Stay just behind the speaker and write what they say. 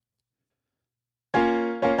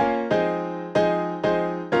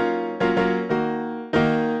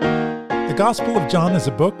Gospel of John is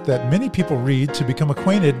a book that many people read to become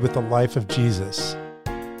acquainted with the life of Jesus.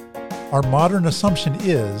 Our modern assumption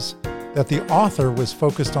is that the author was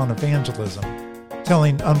focused on evangelism,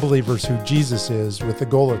 telling unbelievers who Jesus is with the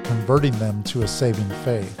goal of converting them to a saving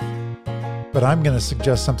faith. But I'm going to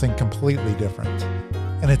suggest something completely different.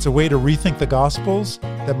 And it's a way to rethink the Gospels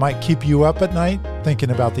that might keep you up at night thinking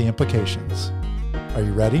about the implications. Are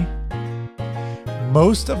you ready?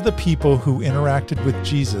 Most of the people who interacted with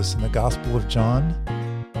Jesus in the Gospel of John,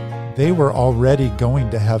 they were already going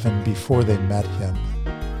to heaven before they met him.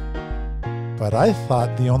 But I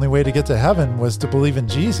thought the only way to get to heaven was to believe in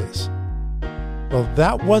Jesus. Well,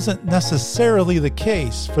 that wasn't necessarily the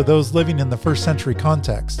case for those living in the first century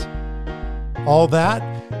context. All that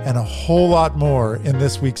and a whole lot more in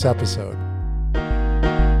this week's episode.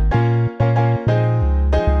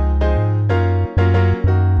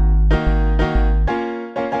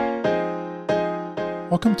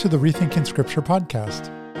 Welcome to the Rethinking Scripture podcast.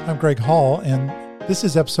 I'm Greg Hall, and this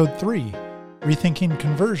is episode 3, Rethinking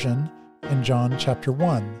Conversion in John chapter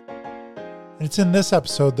 1. And it's in this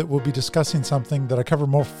episode that we'll be discussing something that I cover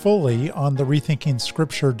more fully on the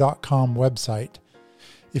rethinkingscripture.com website.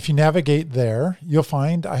 If you navigate there, you'll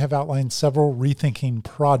find I have outlined several rethinking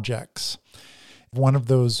projects. One of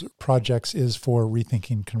those projects is for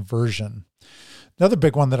rethinking conversion. Another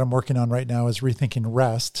big one that I'm working on right now is rethinking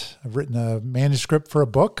rest. I've written a manuscript for a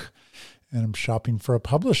book, and I'm shopping for a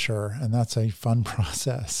publisher, and that's a fun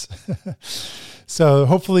process. So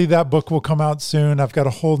hopefully that book will come out soon. I've got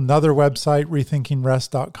a whole nother website,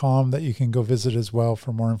 rethinkingrest.com, that you can go visit as well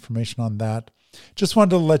for more information on that. Just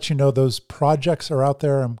wanted to let you know those projects are out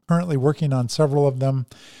there. I'm currently working on several of them.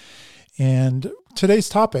 And today's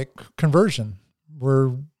topic, conversion.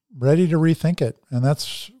 We're ready to rethink it. And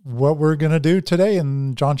that's what we're going to do today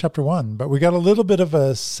in John chapter 1. But we got a little bit of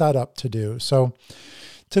a setup to do. So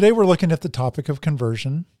today we're looking at the topic of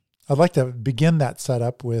conversion. I'd like to begin that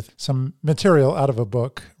setup with some material out of a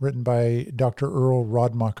book written by Dr. Earl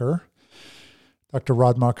Radmacher. Dr.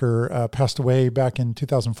 Radmacher passed away back in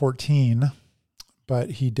 2014,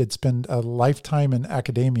 but he did spend a lifetime in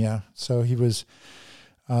academia. So he was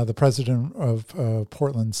the president of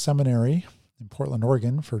Portland Seminary in Portland,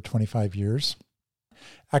 Oregon for 25 years.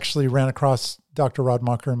 Actually ran across Dr.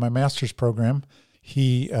 Radmacher in my master's program.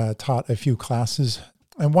 He taught a few classes,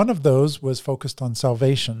 and one of those was focused on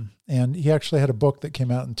salvation. And he actually had a book that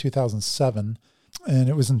came out in 2007, and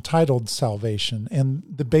it was entitled Salvation. And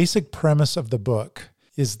the basic premise of the book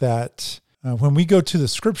is that when we go to the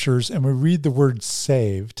scriptures and we read the word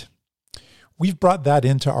saved, we've brought that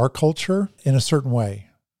into our culture in a certain way.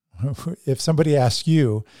 If somebody asks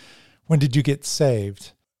you, when did you get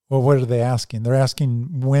saved? Well, what are they asking? They're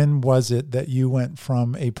asking, when was it that you went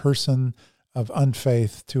from a person of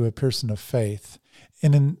unfaith to a person of faith?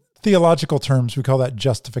 And in theological terms, we call that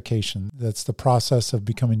justification. That's the process of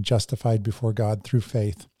becoming justified before God through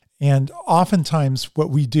faith. And oftentimes what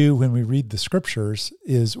we do when we read the scriptures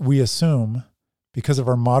is we assume, because of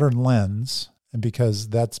our modern lens, and because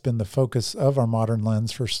that's been the focus of our modern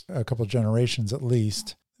lens for a couple of generations at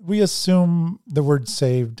least, we assume the word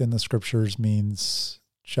saved in the scriptures means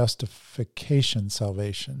justification,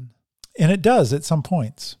 salvation. And it does at some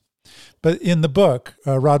points. But in the book,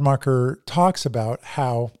 Radmacher talks about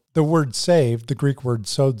how the word saved, the Greek word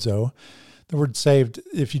sozo, the word saved,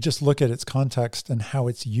 if you just look at its context and how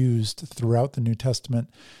it's used throughout the New Testament,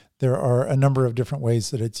 there are a number of different ways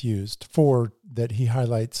that it's used. 4 that he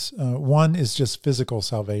highlights. One is just physical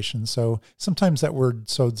salvation. So sometimes that word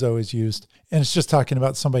sozo is used, and it's just talking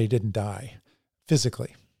about somebody didn't die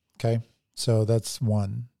physically. Okay, so that's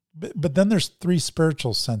one. But then there's 3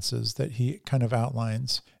 spiritual senses that he kind of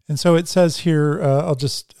outlines. And so it says here, I'll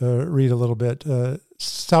just read a little bit.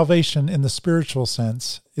 Salvation in the spiritual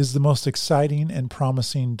sense is the most exciting and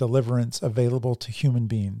promising deliverance available to human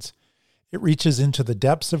beings. It reaches into the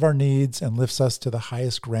depths of our needs and lifts us to the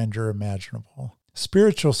highest grandeur imaginable.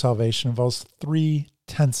 Spiritual salvation involves 3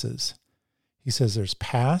 tenses. He says there's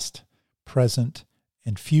past, present,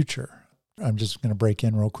 and future. I'm just going to break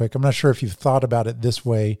in real quick. I'm not sure if you've thought about it this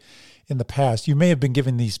way in the past. You may have been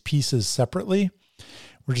given these pieces separately.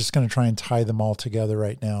 We're just going to try and tie them all together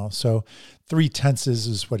right now. So 3 tenses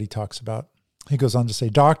is what he talks about. He goes on to say,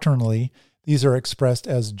 doctrinally, these are expressed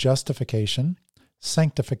as justification,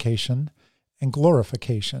 sanctification, and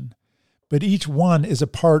glorification. But each one is a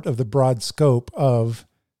part of the broad scope of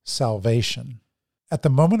salvation. At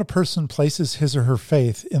the moment a person places his or her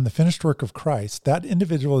faith in the finished work of Christ, that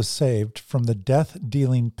individual is saved from the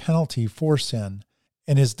death-dealing penalty for sin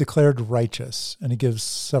and is declared righteous. And he gives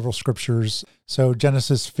several scriptures. So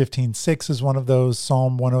Genesis 15:6 is one of those,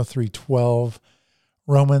 Psalm 103:12,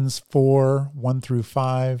 Romans 4, 1 through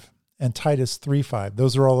 5, and Titus 3:5.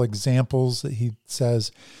 Those are all examples that he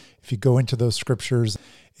says, if you go into those scriptures,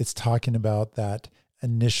 it's talking about that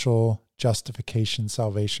initial justification,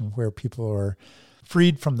 salvation, where people are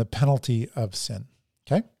freed from the penalty of sin.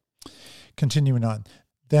 Okay? Continuing on.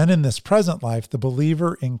 Then in this present life, the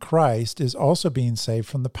believer in Christ is also being saved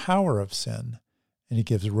from the power of sin. And he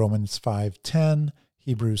gives Romans 5:10,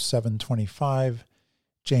 Hebrews 7:25,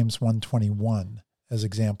 James 1:21 as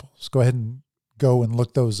examples. Go ahead and go and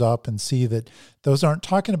look those up and see that those aren't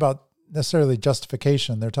talking about necessarily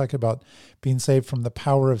justification. They're talking about being saved from the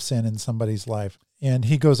power of sin in somebody's life. And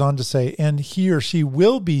he goes on to say, and he or she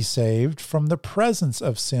will be saved from the presence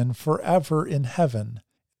of sin forever in heaven.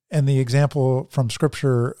 And the example from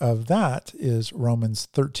Scripture of that is Romans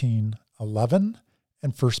 13:11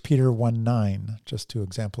 and 1 Peter 1:9, just two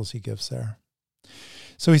examples he gives there.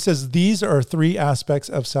 So he says these are three aspects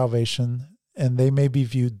of salvation, and they may be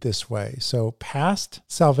viewed this way. So past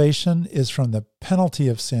salvation is from the penalty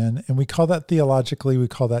of sin, and we call that theologically, we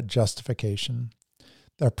call that justification.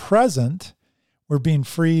 The present, we're being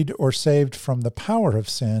freed or saved from the power of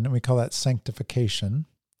sin, and we call that sanctification.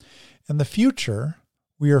 And the future,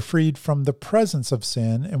 we are freed from the presence of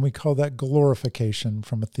sin, and we call that glorification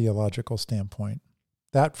from a theological standpoint.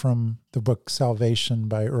 That from the book Salvation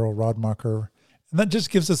by Earl Rodmacher. And that just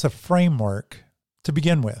gives us a framework to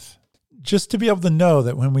begin with. Just to be able to know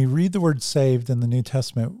that when we read the word saved in the New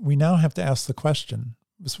Testament, we now have to ask the question,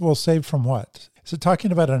 well, saved from what? Is it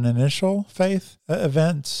talking about an initial faith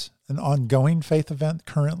event, an ongoing faith event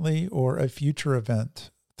currently, or a future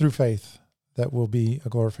event through faith that will be a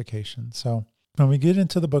glorification? So when we get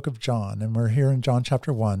into the book of John, and we're here in John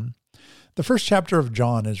chapter 1, the first chapter of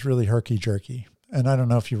John is really herky-jerky. And I don't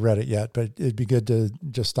know if you read it yet, but it'd be good to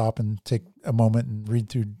just stop and take a moment and read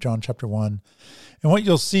through John chapter 1. And what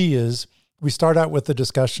you'll see is we start out with the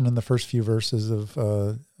discussion in the first few verses of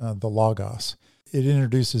the Logos. It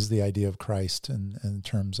introduces the idea of Christ in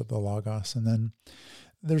terms of the Logos. And then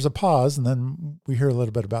there's a pause, and then we hear a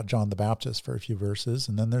little bit about John the Baptist for a few verses.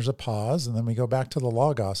 And then there's a pause, and then we go back to the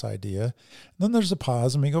Logos idea. And then there's a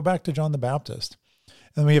pause, and we go back to John the Baptist.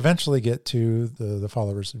 And we eventually get to the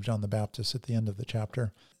followers of John the Baptist at the end of the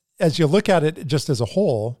chapter. As you look at it just as a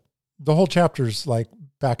whole, the whole chapter's like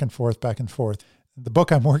back and forth, back and forth. The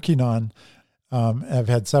book I'm working on, I've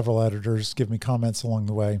had several editors give me comments along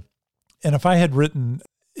the way. And if I had written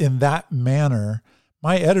in that manner,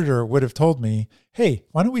 my editor would have told me, hey,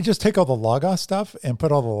 why don't we just take all the Logos stuff and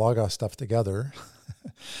put all the Logos stuff together?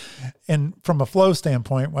 And from a flow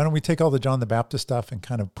standpoint, why don't we take all the John the Baptist stuff and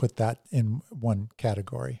kind of put that in one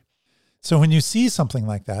category? So when you see something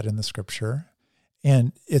like that in the scripture,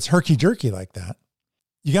 and it's herky-jerky like that,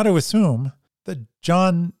 you got to assume that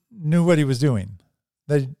John knew what he was doing.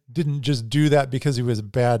 They didn't just do that because he was a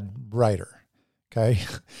bad writer, okay?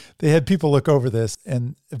 They had people look over this,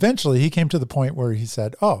 and eventually he came to the point where he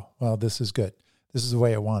said, oh, well, this is good. This is the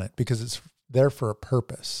way I want it, because it's there for a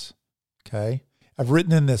purpose, okay? I've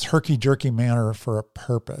written in this herky-jerky manner for a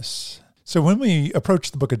purpose. So when we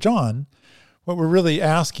approach the book of John, what we're really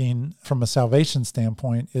asking from a salvation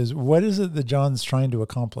standpoint is, what is it that John's trying to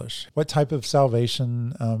accomplish? What type of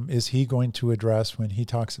salvation is he going to address when he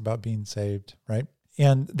talks about being saved, right?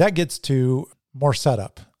 And that gets to more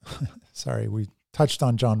setup. Sorry, we touched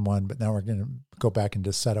on John 1, but now we're going to go back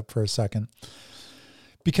into setup for a second.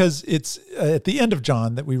 Because it's at the end of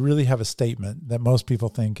John that we really have a statement that most people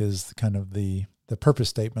think is kind of the purpose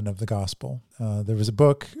statement of the gospel. There was a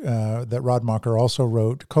book that Rodmacher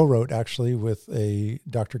also co-wrote actually with a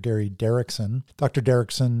Dr. Gary Derrickson. Dr.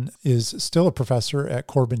 Derrickson is still a professor at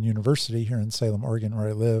Corban University here in Salem, Oregon, where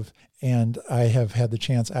I live. And I have had the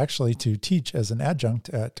chance actually to teach as an adjunct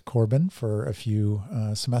at Corban for a few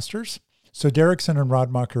semesters. So Derrickson and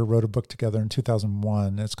Rodmacher wrote a book together in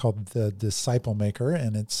 2001. It's called The Disciple Maker,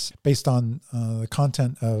 and it's based on the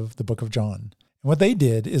content of the book of John. And what they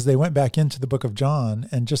did is they went back into the book of John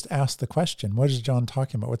and just asked the question, what is John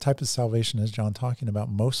talking about? What type of salvation is John talking about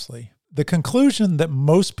mostly? The conclusion that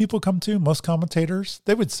most people come to, most commentators,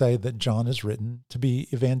 they would say that John is written to be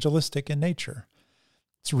evangelistic in nature.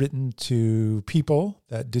 It's written to people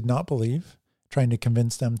that did not believe, trying to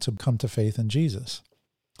convince them to come to faith in Jesus.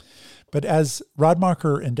 But as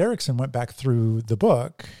Rodmacher and Derrickson went back through the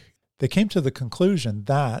book, they came to the conclusion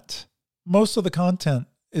that most of the content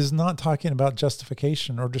is not talking about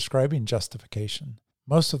justification or describing justification.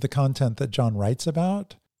 Most of the content that John writes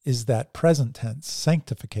about is that present tense,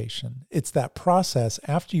 sanctification. It's that process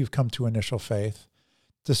after you've come to initial faith,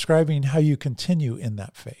 describing how you continue in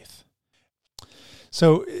that faith.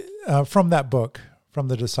 So from that book, from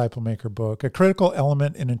the Disciple Maker book, a critical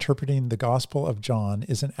element in interpreting the Gospel of John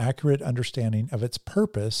is an accurate understanding of its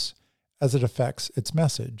purpose as it affects its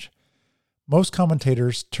message. Most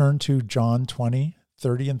commentators turn to John 20,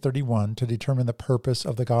 30, and 31 to determine the purpose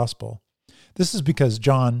of the Gospel. This is because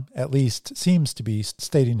John, at least, seems to be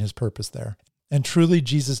stating his purpose there. And truly,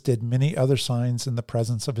 Jesus did many other signs in the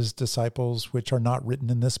presence of his disciples, which are not written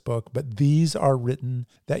in this book, but these are written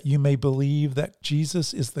that you may believe that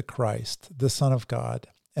Jesus is the Christ, the Son of God,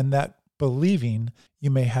 and that believing you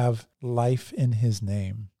may have life in his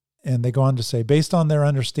name. And they go on to say, based on their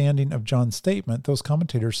understanding of John's statement, those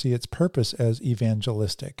commentators see its purpose as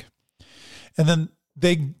evangelistic. And then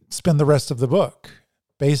they spend the rest of the book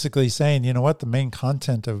basically saying, you know what, the main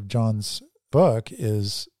content of John's book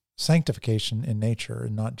is sanctification in nature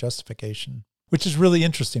and not justification, which is really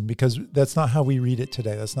interesting because that's not how we read it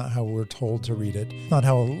today. That's not how we're told to read it. It's not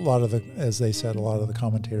how as they said, a lot of the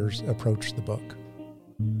commentators approach the book.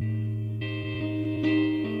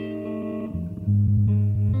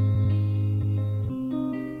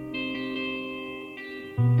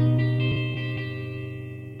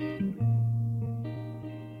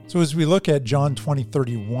 So as we look at John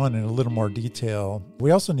 20:31 in a little more detail,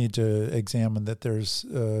 we also need to examine that there's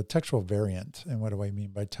a textual variant. And what do I mean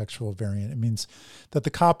by textual variant? It means that the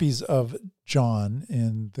copies of John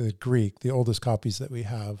in the Greek, the oldest copies that we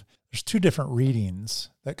have, there's two different readings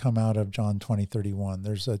that come out of John 20:31.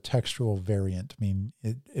 There's a textual variant, I mean,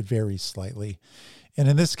 it varies slightly. And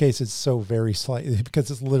in this case, it's so very slightly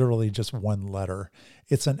because it's literally just one letter.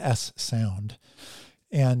 It's an S sound.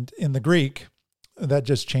 And in the Greek, that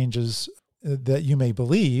just changes that you may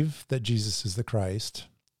believe that Jesus is the Christ.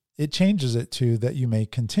 It changes it to that you may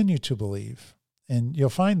continue to believe. And you'll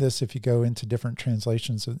find this if you go into different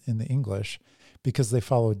translations in the English because they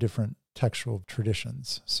follow different textual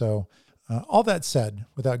traditions. So all that said,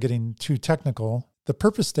 without getting too technical, the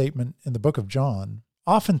purpose statement in the book of John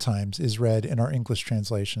oftentimes is read in our English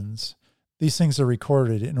translations. These things are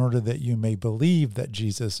recorded in order that you may believe that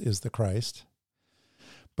Jesus is the Christ.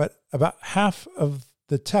 But about half of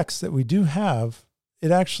the text that we do have,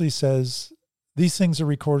 it actually says, these things are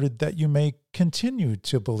recorded that you may continue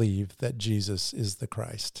to believe that Jesus is the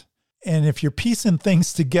Christ. And if you're piecing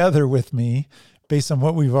things together with me, based on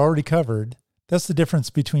what we've already covered, that's the difference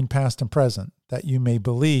between past and present, that you may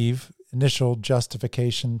believe, initial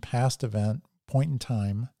justification, past event, point in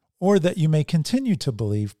time, or that you may continue to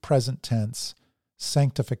believe, present tense,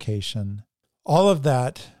 sanctification. All of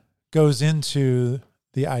that goes into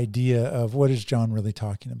the idea of what is John really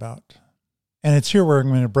talking about. And it's here where I'm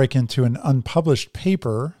going to break into an unpublished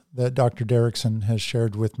paper that Dr. Derrickson has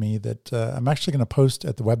shared with me that I'm actually going to post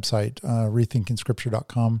at the website,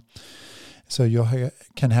 rethinkingscripture.com. So you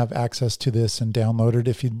can have access to this and download it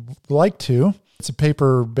if you'd like to. It's a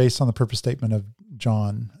paper based on the purpose statement of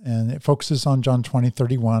John, and it focuses on John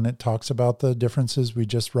 20:31. It talks about the differences we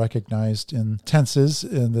just recognized in tenses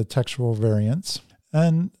in the textual variants.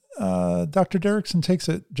 And Dr. Derrickson takes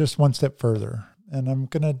it just one step further. And I'm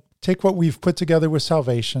going to take what we've put together with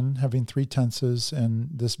salvation, having three tenses and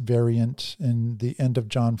this variant in the end of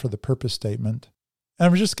John for the purpose statement. And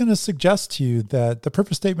I'm just going to suggest to you that the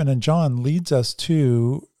purpose statement in John leads us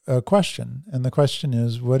to a question. And the question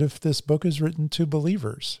is, what if this book is written to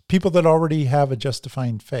believers, people that already have a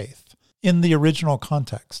justifying faith in the original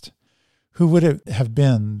context? Who would it have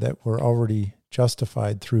been that were already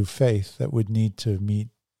justified through faith that would need to meet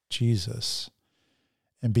Jesus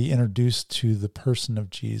and be introduced to the person of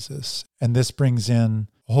Jesus? And this brings in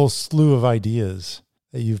a whole slew of ideas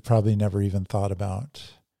that you've probably never even thought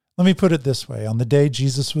about. Let me put it this way. On the day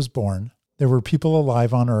Jesus was born, there were people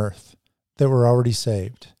alive on earth that were already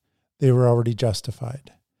saved. They were already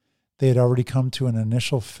justified. They had already come to an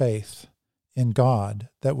initial faith in God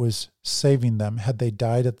that was saving them. Had they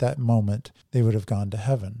died at that moment, they would have gone to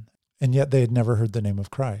heaven. And yet they had never heard the name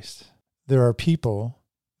of Christ. There are people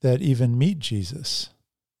that even meet Jesus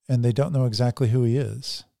and they don't know exactly who he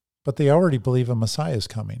is, but they already believe a Messiah is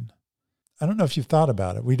coming. I don't know if you've thought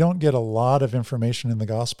about it. We don't get a lot of information in the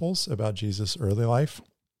Gospels about Jesus' early life,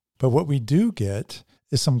 but what we do get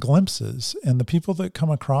is some glimpses. And the people that come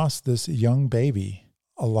across this young baby,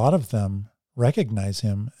 a lot of them recognize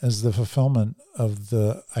him as the fulfillment of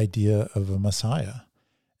the idea of a Messiah.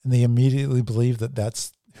 And they immediately believe that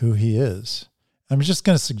that's who he is. I'm just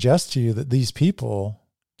going to suggest to you that these people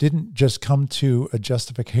didn't just come to a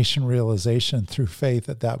justification realization through faith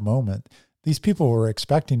at that moment. These people were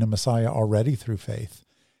expecting a Messiah already through faith.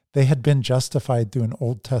 They had been justified through an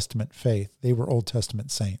Old Testament faith. They were Old Testament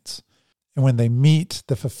saints. And when they meet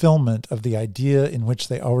the fulfillment of the idea in which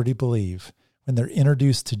they already believe, when they're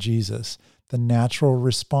introduced to Jesus, the natural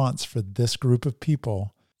response for this group of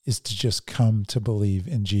people is to just come to believe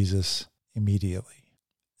in Jesus immediately.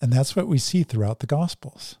 And that's what we see throughout the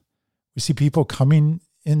Gospels. We see people coming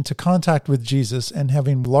into contact with Jesus and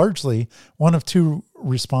having largely one of two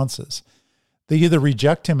responses. They either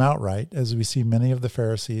reject him outright, as we see many of the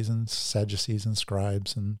Pharisees and Sadducees and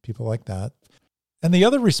scribes and people like that. And the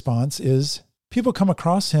other response is people come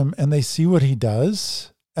across him and they see what he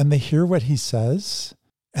does and they hear what he says,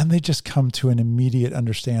 and they just come to an immediate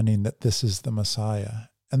understanding that this is the Messiah,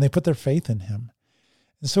 and they put their faith in him.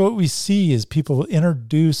 And so what we see is people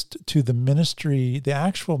introduced to the ministry, the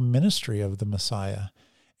actual ministry of the Messiah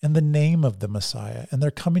and the name of the Messiah, and they're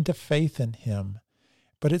coming to faith in him.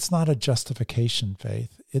 But it's not a justification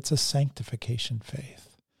faith, it's a sanctification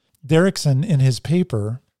faith. Derrickson, in his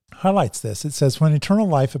paper, highlights this. It says, when eternal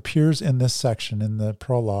life appears in this section, in the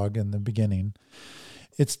prologue, in the beginning,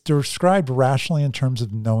 it's described rationally in terms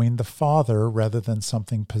of knowing the Father rather than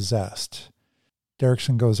something possessed.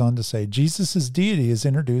 Derrickson goes on to say, Jesus' deity is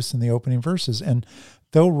introduced in the opening verses, and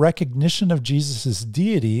though recognition of Jesus'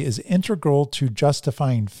 deity is integral to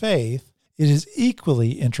justifying faith, it is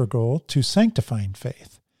equally integral to sanctifying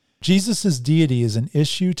faith. Jesus' deity is an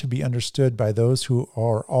issue to be understood by those who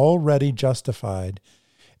are already justified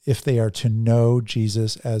if they are to know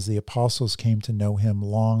Jesus as the apostles came to know him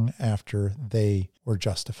long after they were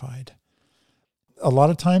justified. A lot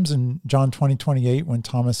of times in John 20:28, when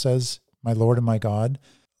Thomas says, my Lord and my God,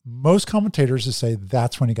 most commentators will say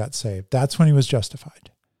that's when he got saved. That's when he was justified.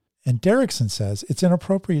 And Derrickson says it's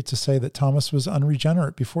inappropriate to say that Thomas was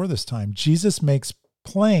unregenerate before this time. Jesus makes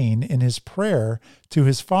plain in his prayer to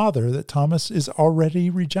his Father that Thomas is already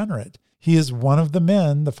regenerate. He is one of the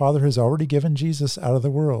men the Father has already given Jesus out of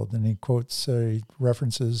the world. And he quotes, he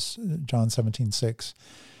references John 17:6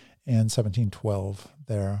 and 17:12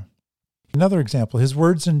 there. Another example, his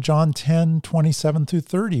words in John 10:27 through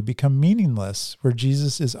 30 become meaningless, where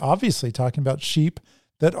Jesus is obviously talking about sheep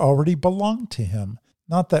that already belong to him,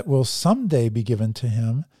 not that will someday be given to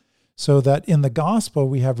him, so that in the gospel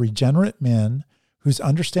we have regenerate men whose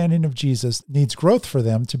understanding of Jesus needs growth for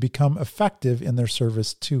them to become effective in their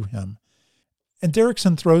service to him. And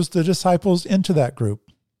Derrickson throws the disciples into that group.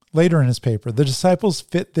 Later in his paper, the disciples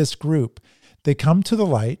fit this group. They come to the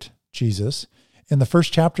light, Jesus, in the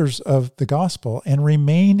first chapters of the gospel and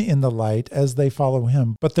remain in the light as they follow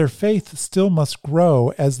him, but their faith still must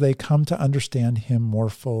grow as they come to understand him more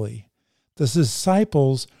fully. The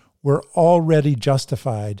disciples were already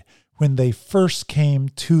justified when they first came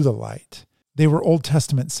to the light. They were Old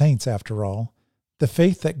Testament saints, after all. The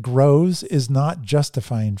faith that grows is not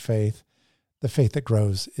justifying faith. The faith that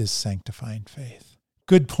grows is sanctifying faith.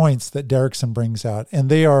 Good points that Derrickson brings out, and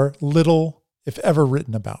they are little, if ever,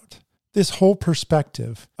 written about. This whole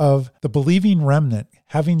perspective of the believing remnant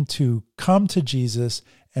having to come to Jesus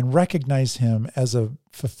and recognize him as a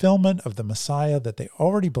fulfillment of the Messiah that they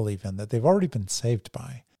already believe in, that they've already been saved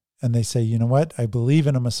by. And they say, you know what? I believe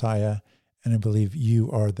in a Messiah, and I believe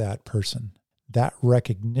you are that person. That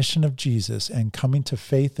recognition of Jesus and coming to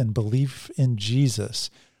faith and belief in Jesus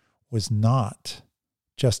was not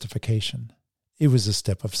justification. It was a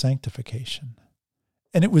step of sanctification.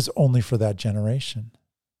 And it was only for that generation.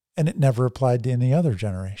 And it never applied to any other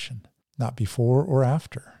generation, not before or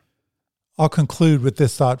after. I'll conclude with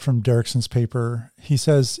this thought from Derrickson's paper. He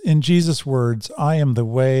says, in Jesus' words, I am the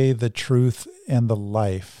way, the truth, and the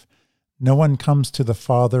life. No one comes to the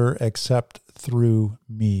Father except through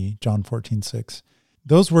me, John 14:6.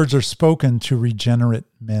 Those words are spoken to regenerate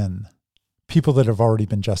men, people that have already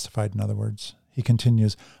been justified, in other words. He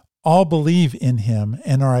continues, all believe in him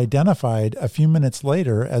and are identified a few minutes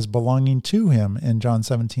later as belonging to him in John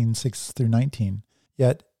 17:6 through 19.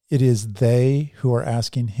 Yet it is they who are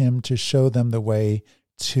asking him to show them the way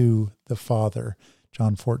to the Father,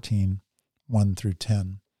 John 14:1 through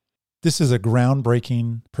 10. This is a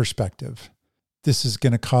groundbreaking perspective. This is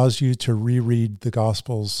going to cause you to reread the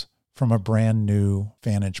Gospels from a brand new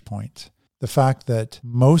vantage point. The fact that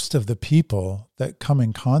most of the people that come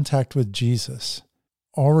in contact with Jesus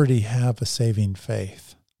already have a saving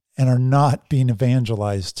faith and are not being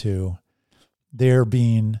evangelized to. They're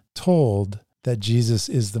being told that Jesus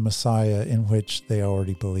is the Messiah in which they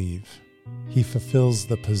already believe. He fulfills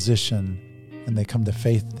the position, and they come to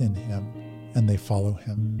faith in him, and they follow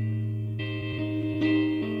him.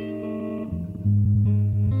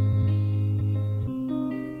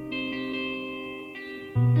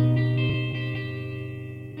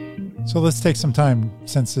 So let's take some time,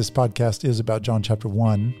 since this podcast is about John chapter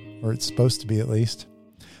 1, or it's supposed to be at least.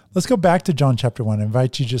 Let's go back to John chapter 1. I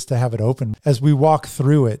invite you just to have it open as we walk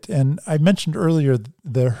through it. And I mentioned earlier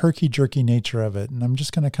the herky-jerky nature of it, and I'm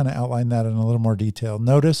just going to kind of outline that in a little more detail.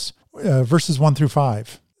 Notice verses 1 through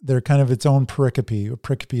 5. They're kind of its own pericope. A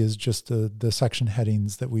pericope is just the section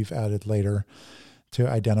headings that we've added later to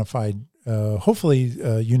identify, hopefully,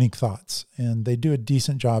 unique thoughts. And they do a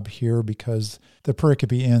decent job here because the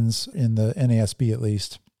pericope ends, in the NASB at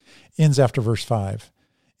least, ends after verse 5.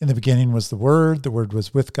 In the beginning was the Word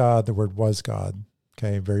was with God, the Word was God.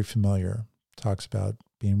 Okay, very familiar. Talks about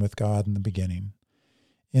being with God in the beginning.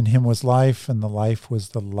 In him was life, and the life was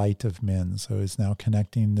the light of men. So he's now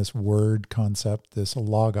connecting this word concept, this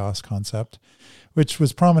logos concept, which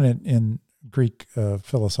was prominent in Greek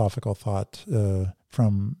philosophical thought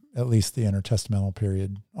from at least the intertestamental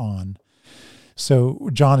period on. So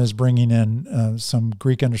John is bringing in some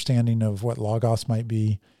Greek understanding of what logos might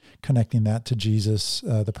be, connecting that to Jesus,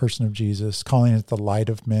 the person of Jesus, calling it the light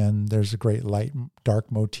of men. There's a great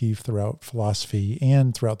light-dark motif throughout philosophy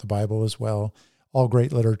and throughout the Bible as well. All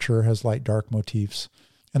great literature has light-dark motifs.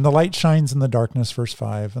 And the light shines in the darkness, verse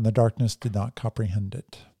 5, and the darkness did not comprehend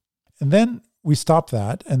it. And then we stop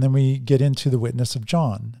that, and then we get into the witness of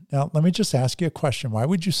John. Now, let me just ask you a question. Why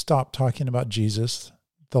would you stop talking about Jesus,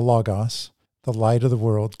 the Logos, the light of the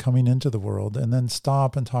world, coming into the world, and then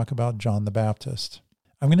stop and talk about John the Baptist?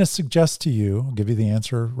 I'm going to suggest to you, I'll give you the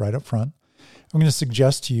answer right up front. I'm going to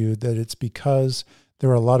suggest to you that it's because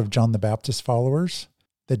there are a lot of John the Baptist followers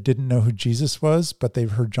that didn't know who Jesus was, but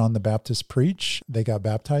they've heard John the Baptist preach. They got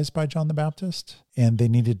baptized by John the Baptist, and they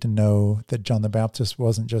needed to know that John the Baptist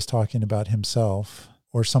wasn't just talking about himself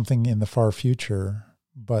or something in the far future,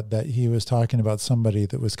 but that he was talking about somebody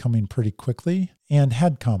that was coming pretty quickly and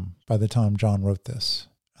had come by the time John wrote this.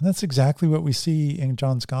 And that's exactly what we see in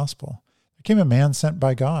John's gospel. There came a man sent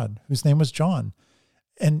by God whose name was John.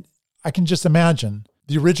 And I can just imagine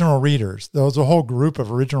the original readers, there was a whole group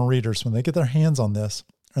of original readers, when they get their hands on this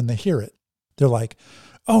and they hear it, they're like,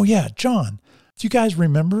 oh yeah, John, do you guys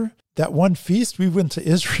remember that one feast we went to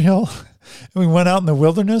Israel and we went out in the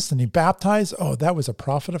wilderness and he baptized? Oh, that was a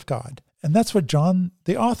prophet of God. And that's what John,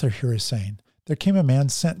 the author here, is saying. There came a man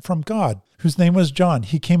sent from God whose name was John.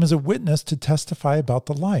 He came as a witness to testify about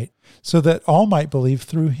the light so that all might believe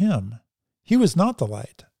through him. He was not the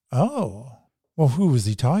light. Oh, well, who was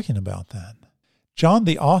he talking about then? John,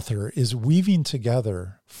 the author, is weaving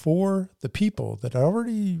together for the people that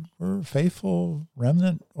already were faithful,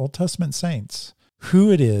 remnant Old Testament saints,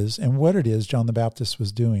 who it is and what it is John the Baptist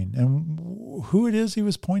was doing and who it is he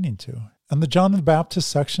was pointing to. And the John the Baptist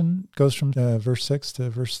section goes from verse 6 to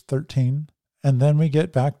verse 13. And then we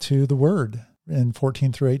get back to the Word in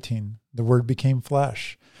 14 through 18. The Word became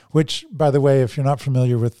flesh, which, by the way, if you're not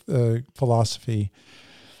familiar with philosophy,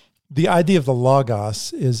 the idea of the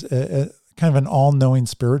Logos is a kind of an all-knowing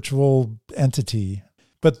spiritual entity.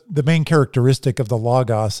 But the main characteristic of the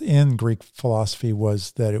Logos in Greek philosophy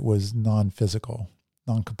was that it was non-physical,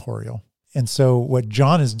 non-corporeal. And so what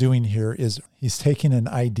John is doing here is he's taking an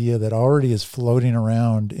idea that already is floating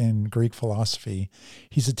around in Greek philosophy.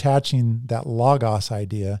 He's attaching that Logos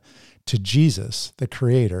idea to Jesus, the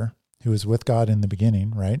Creator, who was with God in the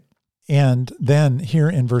beginning, right? And then here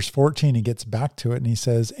in verse 14, he gets back to it and he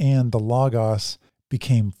says, and the Logos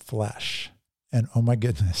became flesh. And oh my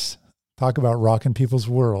goodness, talk about rocking people's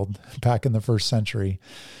world back in the first century,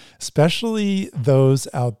 especially those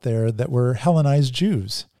out there that were Hellenized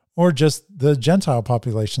Jews or just the Gentile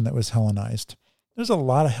population that was Hellenized. There's a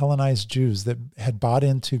lot of Hellenized Jews that had bought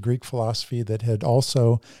into Greek philosophy, that had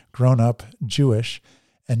also grown up Jewish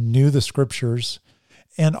and knew the scriptures.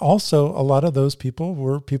 And also a lot of those people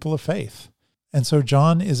were people of faith. And so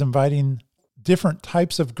John is inviting different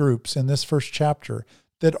types of groups in this first chapter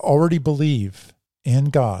that already believe in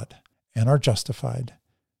God and are justified.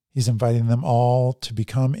 He's inviting them all to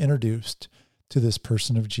become introduced to this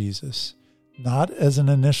person of Jesus, not as an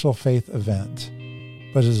initial faith event,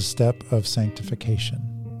 but as a step of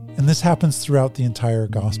sanctification. And this happens throughout the entire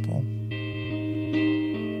gospel.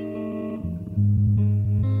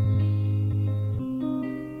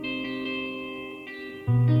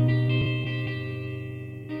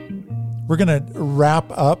 We're going to wrap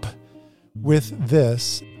up with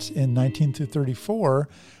this. In 19 through 34,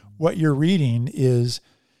 what you're reading is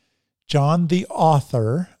John, the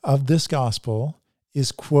author of this gospel,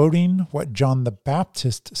 is quoting what John the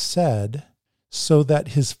Baptist said so that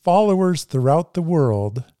his followers throughout the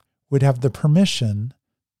world would have the permission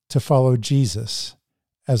to follow Jesus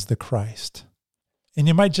as the Christ. And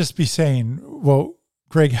you might just be saying, well,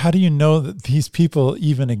 Greg, how do you know that these people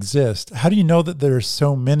even exist? How do you know that there's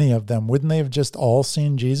so many of them? Wouldn't they have just all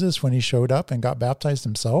seen Jesus when he showed up and got baptized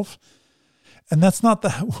himself? And that's not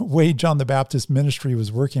the way John the Baptist's ministry was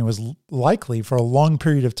working. It was likely for a long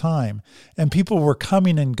period of time. And people were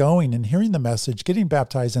coming and going and hearing the message, getting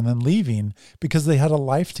baptized, and then leaving because they had a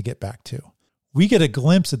life to get back to. We get a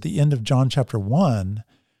glimpse at the end of John chapter 1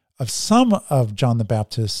 of some of John the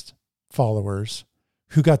Baptist's followers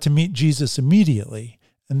who got to meet Jesus immediately,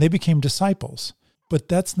 and they became disciples. But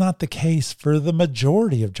that's not the case for the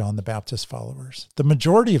majority of John the Baptist's followers. The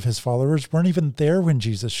majority of his followers weren't even there when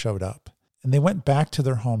Jesus showed up. And they went back to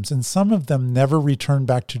their homes. And some of them never returned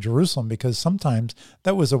back to Jerusalem because sometimes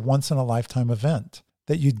that was a once-in-a-lifetime event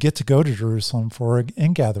that you'd get to go to Jerusalem for an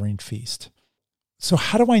ingathering feast. So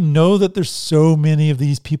how do I know that there's so many of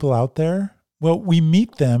these people out there? Well, we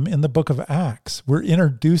meet them in the book of Acts. We're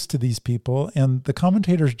introduced to these people, and the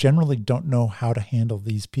commentators generally don't know how to handle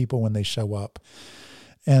these people when they show up.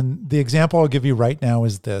 And the example I'll give you right now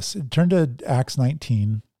is this. Turn to Acts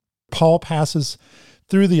 19. Paul passes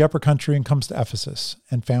through the upper country and comes to Ephesus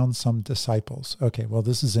and found some disciples. Okay, well,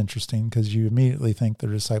 this is interesting because you immediately think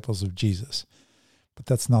they're disciples of Jesus, but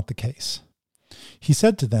that's not the case. He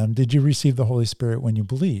said to them, "Did you receive the Holy Spirit when you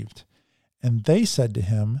believed?" And they said to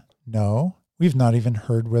him, "No, we've not even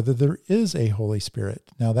heard whether there is a Holy Spirit."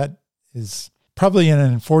 Now that is probably an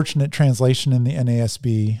unfortunate translation in the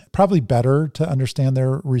NASB. Probably better to understand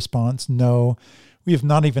their response. No, we have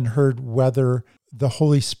not even heard whether the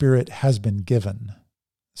Holy Spirit has been given.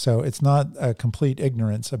 So it's not a complete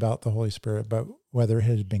ignorance about the Holy Spirit, but whether it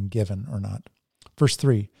had been given or not. Verse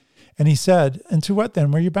 3, and he said, "Into what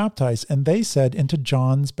then were you baptized?" And they said, "Into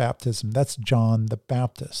John's baptism." That's John the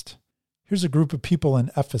Baptist. Here's a group of people in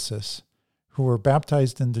Ephesus who were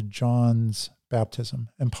baptized into John's baptism.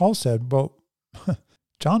 And Paul said, well,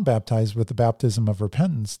 John baptized with the baptism of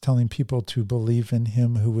repentance, telling people to believe in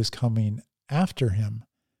him who was coming after him.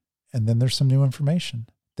 And then there's some new information.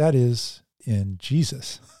 That is, in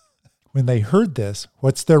Jesus. When they heard this,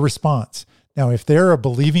 what's their response? Now, if they're a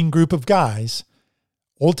believing group of guys,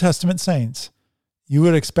 Old Testament saints, you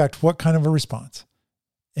would expect what kind of a response?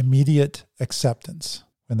 Immediate acceptance.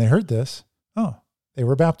 When they heard this, they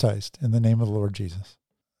were baptized in the name of the Lord Jesus.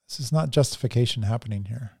 This is not justification happening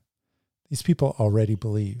here. These people already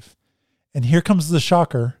believe. And here comes the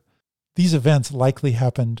shocker. These events likely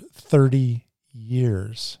happened 30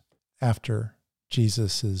 years after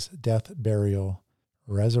Jesus' death, burial,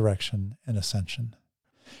 resurrection, and ascension.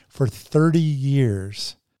 For 30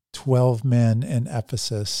 years, 12 men in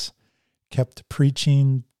Ephesus kept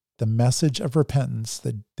preaching the message of repentance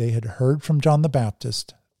that they had heard from John the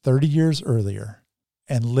Baptist 30 years earlier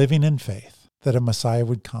and living in faith that a Messiah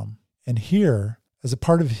would come. And here, as a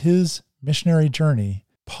part of his missionary journey,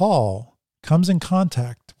 Paul comes in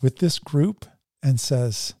contact with this group and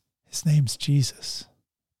says, his name's Jesus.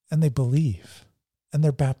 And they believe. And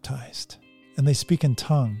they're baptized, and they speak in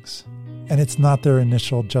tongues. And it's not their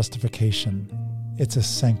initial justification. It's a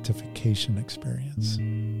sanctification experience.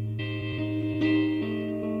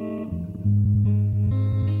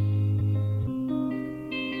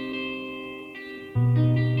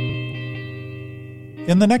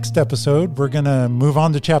 In the next episode, we're going to move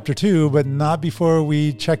on to chapter 2, but not before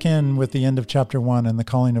we check in with the end of chapter 1 and the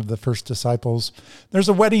calling of the first disciples. There's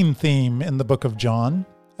a wedding theme in the book of John.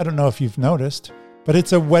 I don't know if you've noticed, but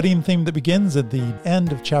it's a wedding theme that begins at the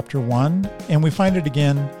end of chapter 1, and we find it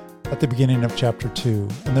again at the beginning of chapter 2.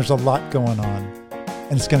 And there's a lot going on,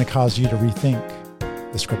 and it's going to cause you to rethink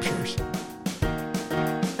the scriptures.